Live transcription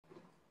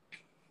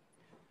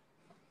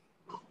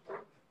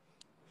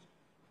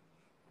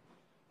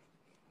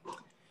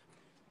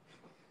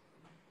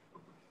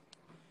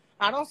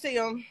I don't see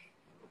him.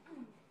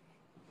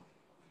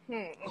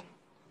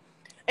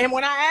 And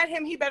when I add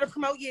him, he better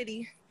promote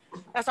Yiddy.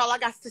 That's all I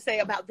got to say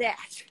about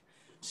that.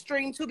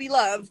 Stream to be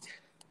loved.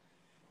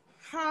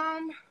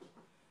 I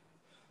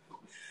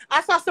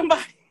saw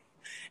somebody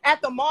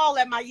at the mall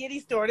at my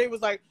Yiddy store. They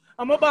was like,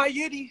 I'm gonna buy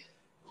Yiddy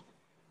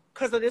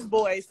because of this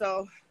boy.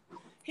 So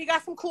he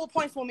got some cool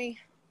points with me.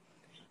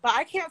 But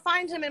I can't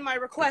find him in my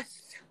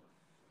requests.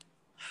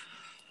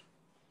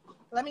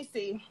 Let me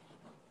see.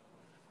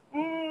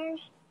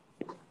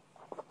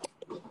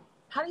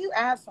 How do you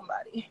add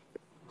somebody?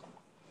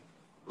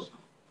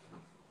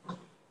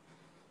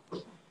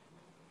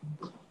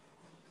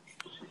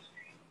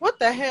 What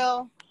the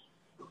hell?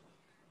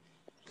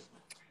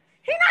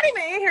 He's not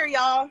even in here,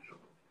 y'all.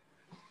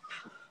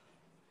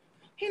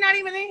 He's not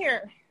even in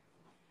here.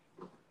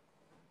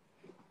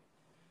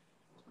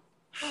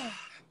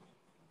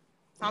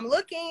 I'm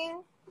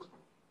looking.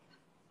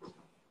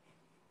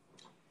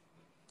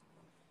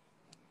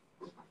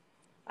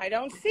 I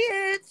don't see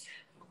it.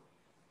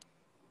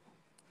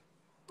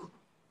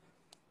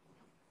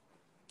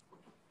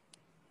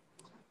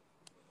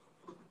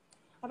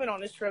 I've been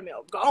on this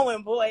treadmill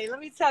going, boy. Let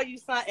me tell you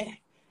something.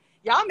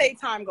 Y'all made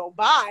time go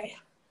by.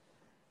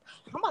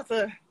 I'm about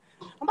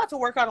to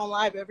work out on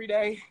live every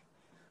day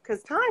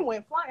because time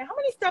went flying. How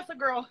many steps a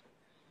girl?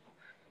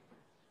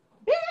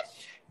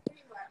 Bitch,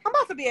 I'm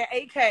about to be at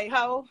 8K,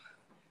 ho.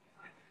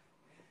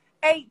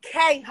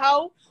 8K,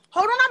 ho.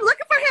 Hold on, I'm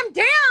looking for him.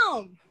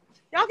 Damn.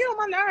 Y'all get on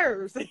my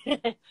nerves.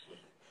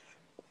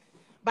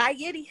 Bye,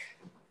 Yiddy.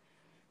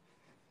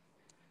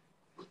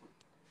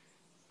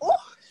 Oh,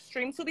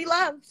 stream to be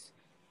loved.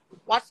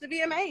 Watch the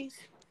VMAs.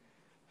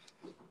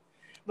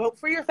 Vote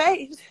for your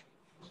faves.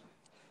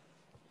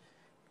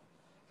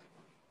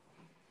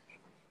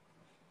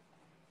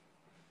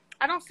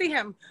 I don't see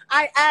him.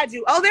 I add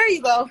you. Oh, there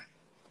you go.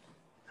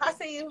 I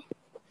see you.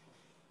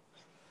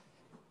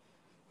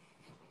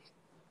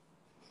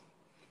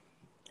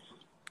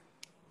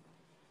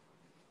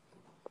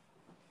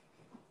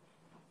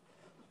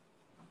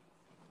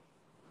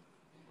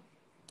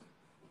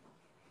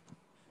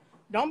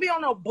 Don't be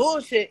on no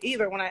bullshit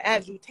either when I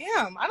add you.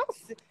 Damn, I don't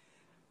see.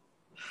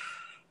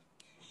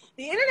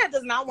 The internet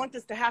does not want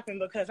this to happen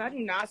because I do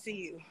not see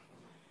you.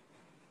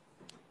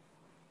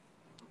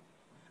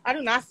 I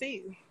do not see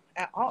you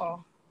at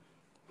all.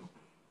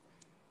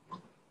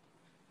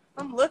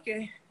 I'm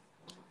looking.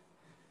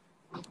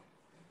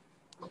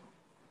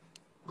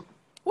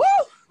 Woo!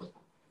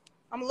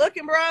 I'm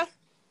looking, bruh.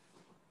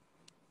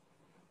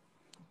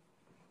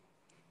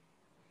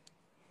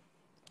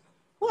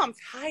 Oh, I'm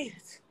tired.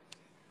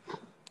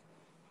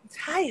 I'm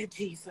tired,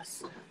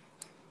 Jesus.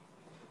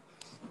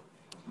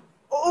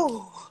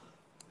 Oh.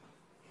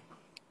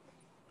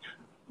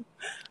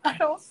 I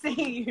don't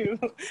see you.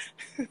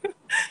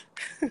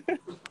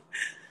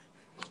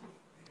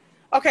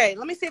 Okay,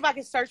 let me see if I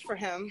can search for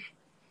him.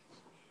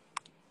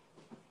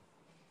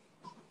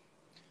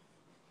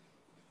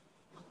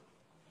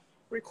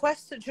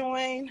 Request to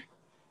join.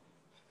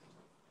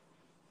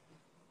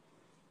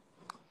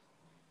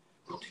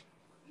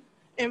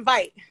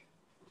 Invite.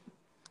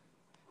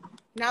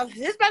 Now,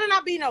 this better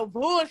not be no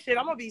bullshit.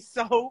 I'm going to be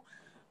so,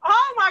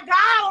 oh my God,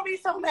 I'm going to be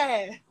so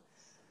mad.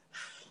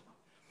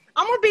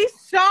 I'm going to be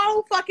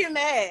so fucking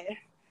mad.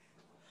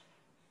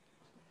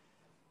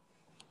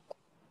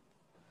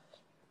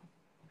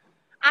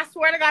 I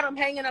swear to God, I'm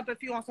hanging up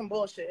if you want some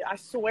bullshit. I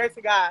swear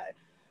to God.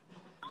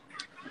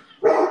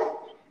 Oh,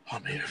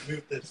 man,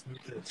 move this.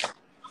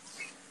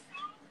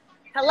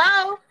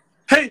 Hello?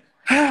 Hey,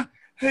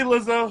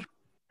 Lizzo.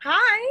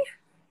 Hi.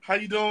 How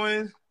you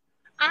doing?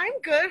 I'm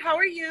good. How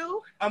are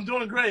you? I'm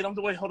doing great.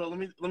 Wait, hold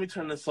on. Let me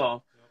turn this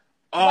off.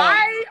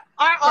 Why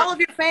are all of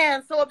your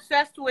fans so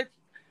obsessed with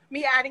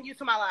me adding you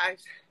to my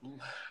lives?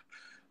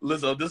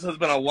 Lizzo, this has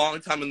been a long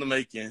time in the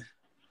making.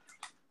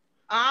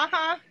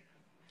 Uh-huh.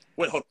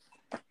 Wait, hold on.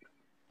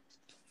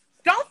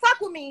 Don't fuck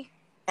with me.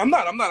 I'm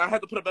not. I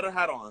had to put a better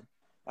hat on.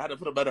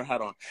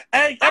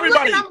 Hey,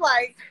 everybody.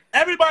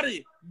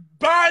 Everybody,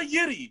 buy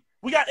Yiddy.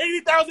 We got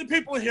 80,000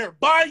 people in here.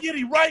 Buy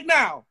Yiddy right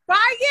now. Buy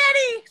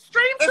Yiddy.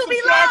 Stream to be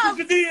Subscribe loved.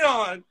 to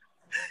Jidion.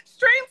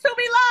 Stream to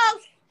be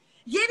loved.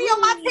 Yiddy on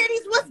my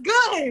titties. What's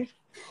good?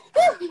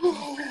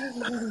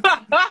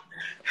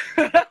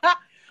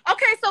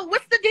 Okay, so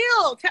what's the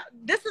deal?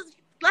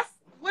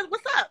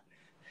 What's up?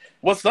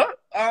 What's up?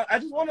 I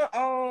just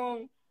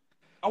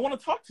I want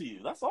to talk to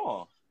you. That's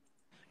all.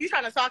 You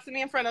trying to talk to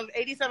me in front of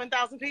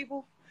 87,000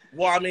 people?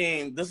 Well, I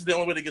mean, this is the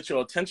only way to get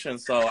your attention.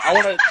 So I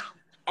want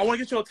to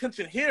get your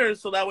attention here,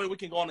 so that way we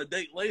can go on a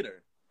date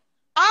later.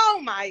 Oh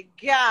my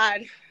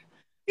God!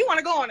 You want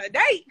to go on a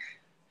date?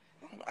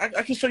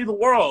 I can show you the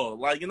world.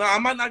 Like, I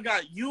might not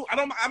got you. I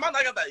might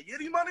not got that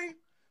Yiddy money,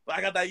 but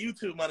I got that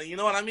YouTube money. You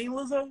know what I mean,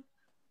 Lizzo?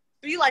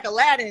 You like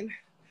Aladdin?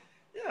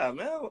 Yeah,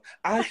 man.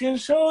 I can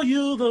show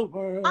you the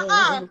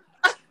world.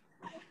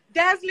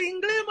 Dazzling,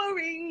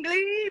 glimmering,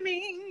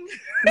 gleaming.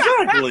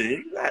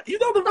 Exactly. You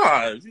know the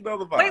vibes.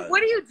 Wait,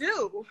 what do you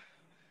do?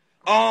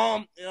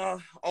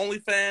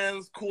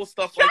 OnlyFans, cool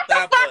stuff like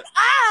that. Shut the fuck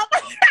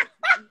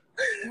up!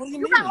 What do you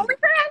You mean? got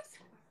OnlyFans?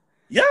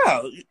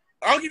 Yeah,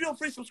 I'll give you a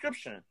free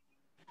subscription.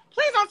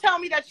 Please don't tell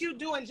me that you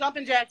doing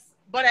jumping jacks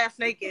butt ass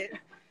naked.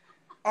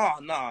 Oh,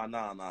 no,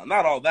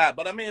 not all that.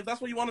 But I mean, if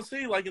that's what you want to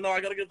see, like, I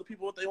gotta give the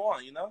people what they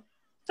want,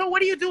 So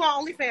what do you do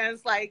on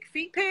OnlyFans? Like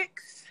feet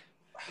pics?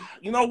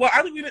 You know what?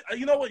 I think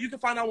you know what? You can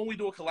find out when we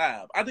do a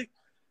collab. I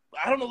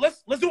don't know.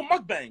 Let's do a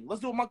mukbang.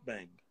 Let's do a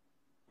mukbang.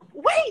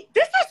 Wait,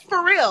 this is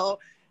for real.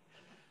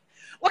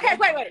 Okay,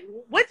 wait.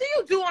 What do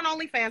you do on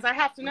OnlyFans? I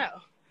have to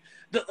know.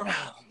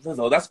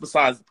 Lizzo, that's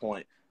besides the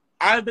point.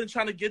 I've been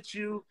trying to get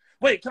you.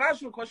 Wait, can I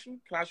ask you a question?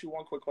 Can I ask you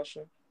one quick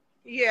question?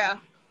 Yeah.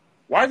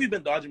 Why have you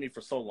been dodging me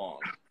for so long?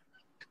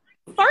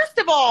 First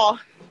of all,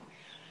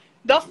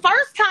 the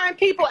first time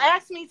people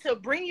asked me to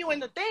bring you in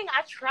the thing,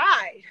 I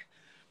tried,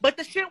 but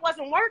the shit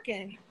wasn't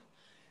working.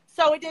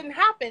 So it didn't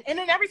happen. And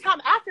then every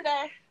time after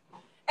that,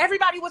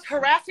 everybody was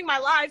harassing my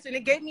lives and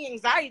it gave me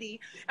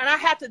anxiety and I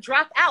had to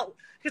drop out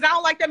because I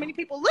don't like that many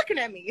people looking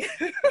at me.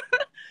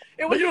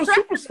 But you're a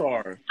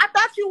superstar. I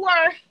thought you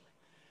were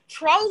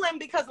trolling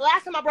because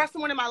last time I brought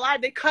someone in my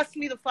life, they cussed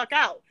me the fuck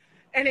out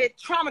and it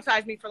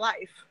traumatized me for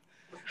life.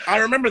 I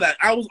remember that.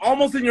 I was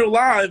almost in your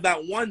live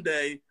that one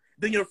day.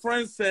 Then your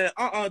friend said,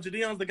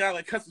 Jidion's the guy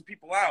that cusses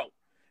people out.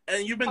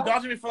 And you've been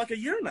dodging me for like a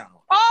year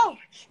now. Oh,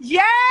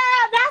 yeah,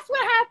 that's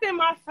what happened,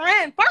 my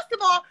friend. First of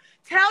all,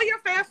 tell your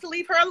fans to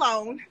leave her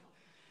alone.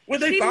 Wait,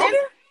 they found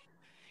her?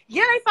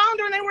 Yeah, they found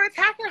her and they were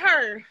attacking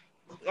her.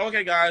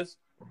 Okay, guys.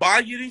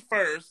 Buy Yidi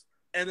first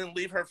and then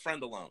leave her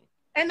friend alone.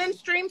 And then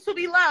stream to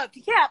be loved.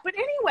 Yeah, but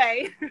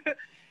anyway,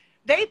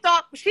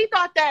 she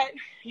thought that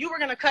you were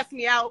going to cuss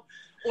me out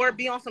or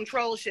be on some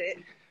troll shit.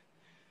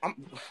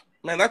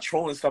 Man, that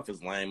trolling stuff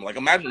is lame. Like,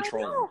 imagine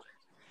trolling.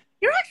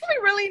 You're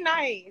actually really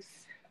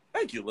nice.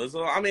 Thank you,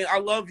 Lizzo. I mean, I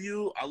love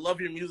you. I love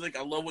your music.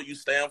 I love what you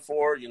stand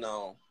for,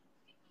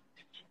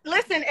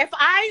 Listen, if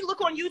I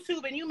look on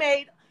YouTube and you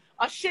made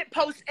a shit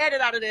post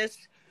edit out of this,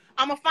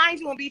 I'm going to find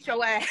you and beat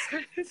your ass.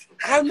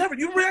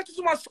 You reacted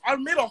to I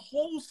made a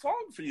whole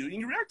song for you and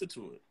you reacted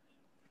to it.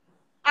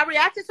 I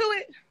reacted to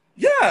it?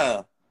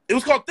 Yeah. It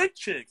was called Thick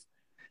Chicks.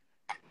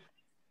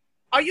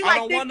 Are you I like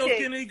don't want no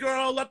skinny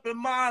girl up in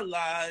my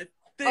life.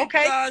 Thick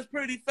eyes,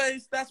 pretty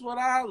face, that's what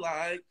I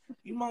like.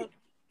 You might.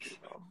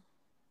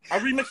 I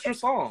remixed your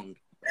song.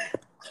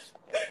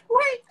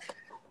 Wait,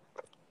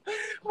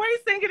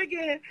 sing it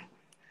again.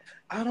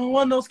 I don't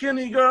want no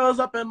skinny girls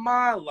up in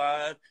my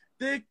life.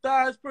 Thick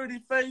thighs, pretty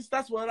face,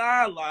 that's what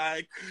I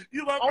like.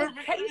 You my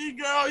perfect pretty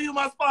girl, you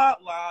my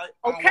spotlight.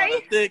 Okay. I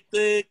want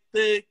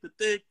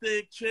a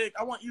thick chick.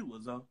 I want you,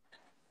 Lizzo.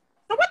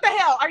 So what the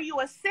hell? Are you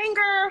a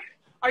singer?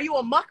 Are you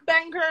a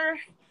mukbanger?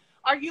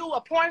 Are you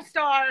a porn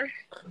star?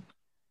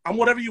 I'm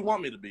whatever you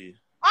want me to be.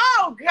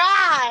 Oh,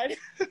 God.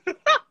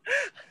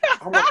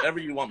 I'm whatever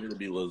you want me to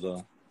be,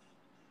 Lizzo.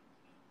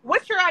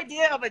 What's your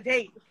idea of a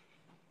date?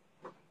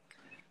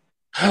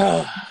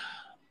 I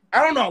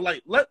don't know.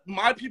 Like, let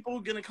my people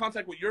get in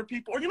contact with your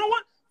people. Or you know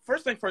what?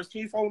 First thing first,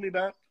 can you follow me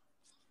back?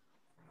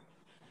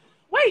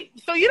 Wait,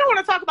 so you don't want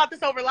to talk about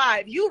this over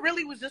live? You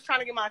really was just trying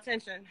to get my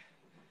attention.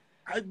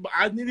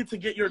 I needed to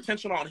get your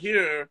attention on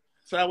here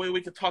so that way we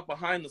could talk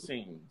behind the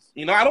scenes.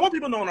 I don't want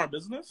people knowing our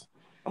business.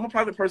 I'm a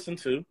private person,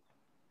 too.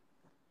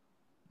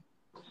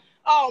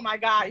 Oh, my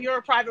God. You're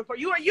a private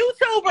person. You're a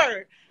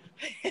YouTuber.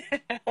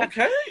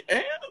 Okay.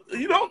 And,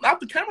 not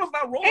the camera's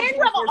not rolling. And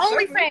you have an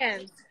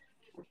OnlyFans.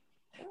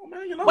 Oh,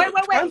 man,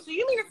 Wait. So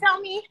you mean to tell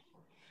me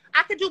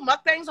I could do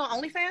mukbangs on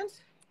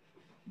OnlyFans?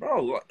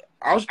 Bro,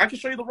 I can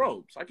show you the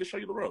ropes.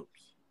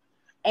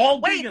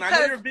 All vegan. I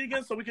know you're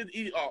vegan, so we could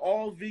eat an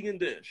all vegan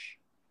dish.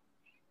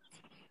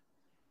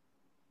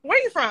 Where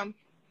are you from?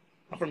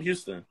 I'm from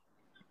Houston.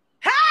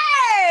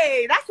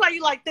 Hey! That's why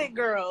you like thick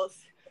girls.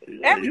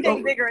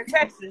 Everything bigger in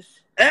Texas.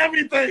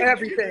 Everything.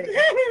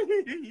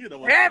 You know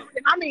what?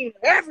 Everything.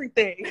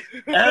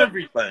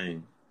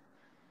 Everything.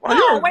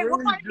 Well, wait,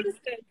 what part of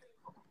Houston?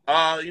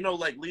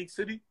 Like League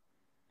City?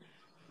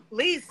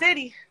 League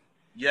City?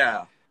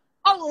 Yeah.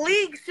 Oh,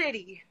 League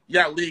City.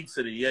 Yeah, League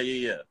City. Yeah.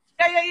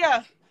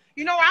 Yeah.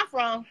 You know where I'm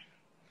from.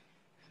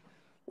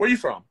 Where you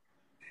from?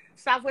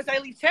 Southwest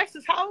A-League,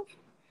 Texas, ho.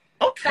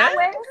 Okay.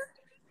 Southwest.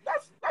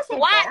 That's a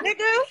white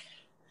nigga.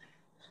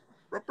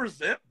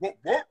 Represent. What?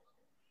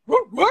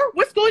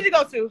 What school did you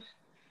go to?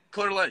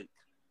 Clear Lake.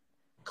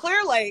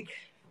 Clear Lake.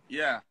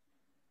 Yeah.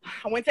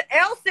 I went to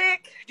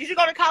LSIC. Did you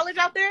go to college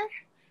out there?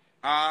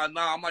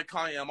 No, I'm like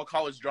Kanye. I'm a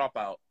college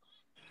dropout.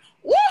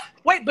 What?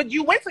 Wait, but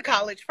you went to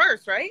college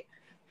first, right?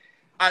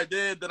 I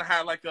did. Then I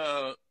had like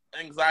a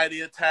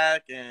anxiety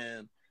attack,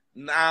 and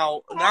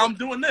now I'm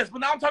doing this. But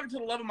now I'm talking to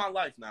the love of my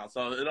life now,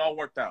 so it all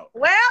worked out.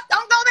 Well,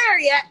 don't go there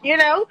yet.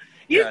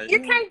 You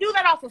can't do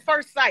that off of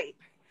first sight.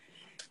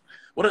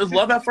 What is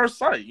love at first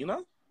sight?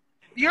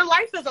 Your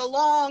life is a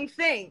long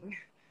thing.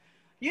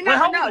 You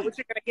never know what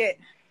you're gonna get.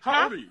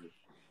 How old are you?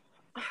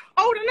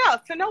 Old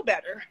enough to know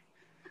better.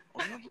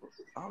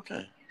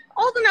 Okay.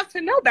 Old enough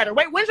to know better.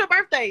 Wait, when's your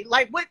birthday?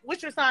 Like,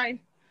 what's your sign?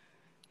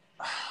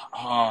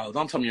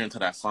 Don't tell me you're into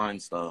that sign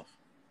stuff.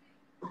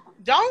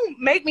 Don't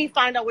make me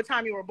find out what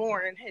time you were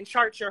born and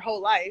chart your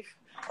whole life.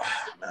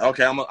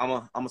 Okay, I'm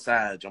a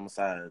Sag. I'm a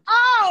Sag.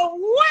 Oh,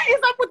 what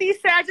is up with these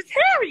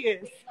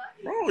Sagittarius?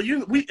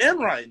 Bro, we in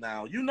right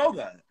now. You know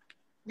that.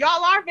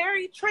 Y'all are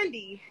very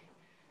trendy.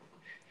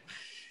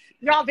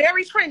 Y'all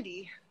very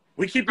trendy.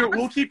 We'll keep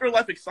your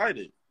life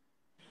excited.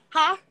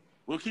 Huh?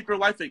 We'll keep your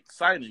life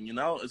exciting, you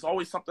know? It's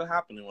always something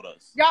happening with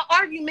us. Y'all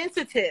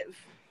argumentative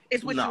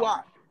is what you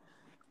are.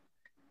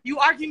 You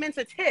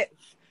argumentative.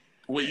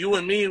 With you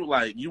and me,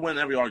 like, you win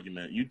every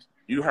argument.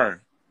 You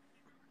her.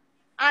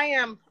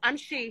 I'm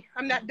she.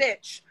 I'm that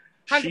bitch.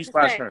 100%.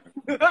 She/her.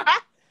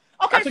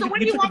 Okay, so what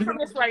do you want from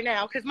this right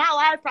now? Because my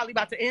live's probably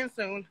about to end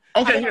soon.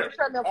 Okay, here.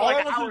 All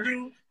I want you to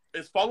do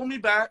is follow me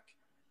back,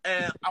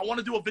 and I want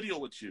to do a video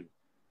with you.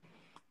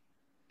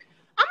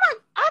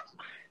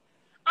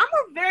 I'm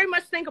gonna very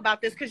much think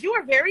about this because you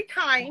are very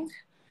kind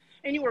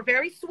and you were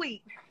very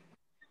sweet.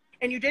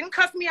 And you didn't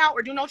cuss me out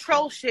or do no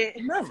troll shit.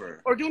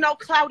 Never. Or do no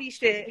cloudy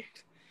shit.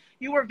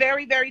 You were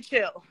very, very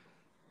chill.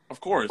 Of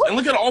course. And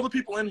look at all the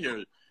people in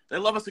here. They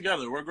love us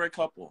together. We're a great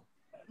couple.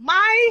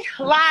 My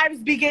lives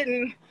be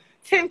getting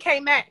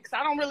 10K max.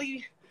 I don't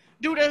really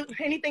do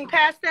anything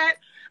past that.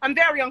 I'm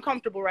very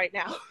uncomfortable right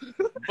now.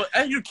 But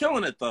hey, you're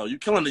killing it though. You're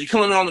killing it. You're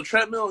killing it on the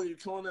treadmill and you're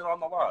killing it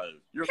on the live.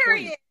 You're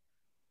Period.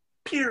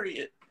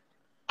 Period.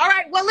 All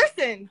right, well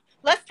listen.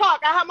 Let's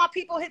talk. I have my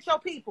people hit your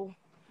people.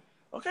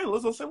 Okay,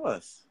 Lizzo, say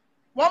less.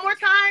 One more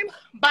time.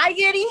 Bye,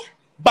 Yiddy.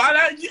 Buy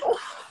that and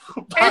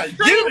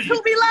stream Yiddy.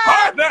 to be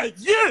loved. Buy that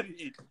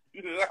Yiddy.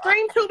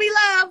 Stream to be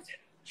loved.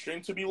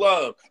 Stream to be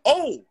loved.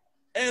 Oh,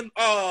 and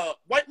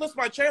whitelist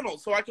my channel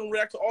so I can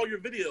react to all your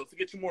videos to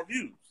get you more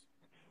views.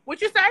 What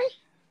you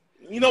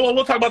say? You know what?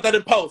 We'll talk about that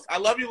in post. I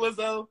love you,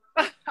 Lizzo.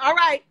 All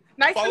right.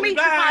 Nice to meet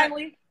you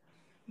finally.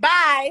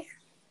 Bye.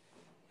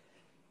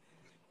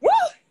 Woo!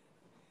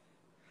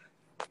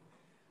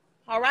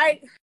 All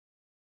right.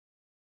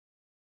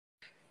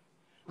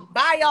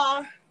 Bye,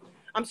 y'all.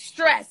 I'm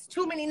stressed.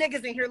 Too many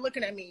niggas in here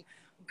looking at me.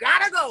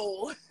 Gotta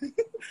go.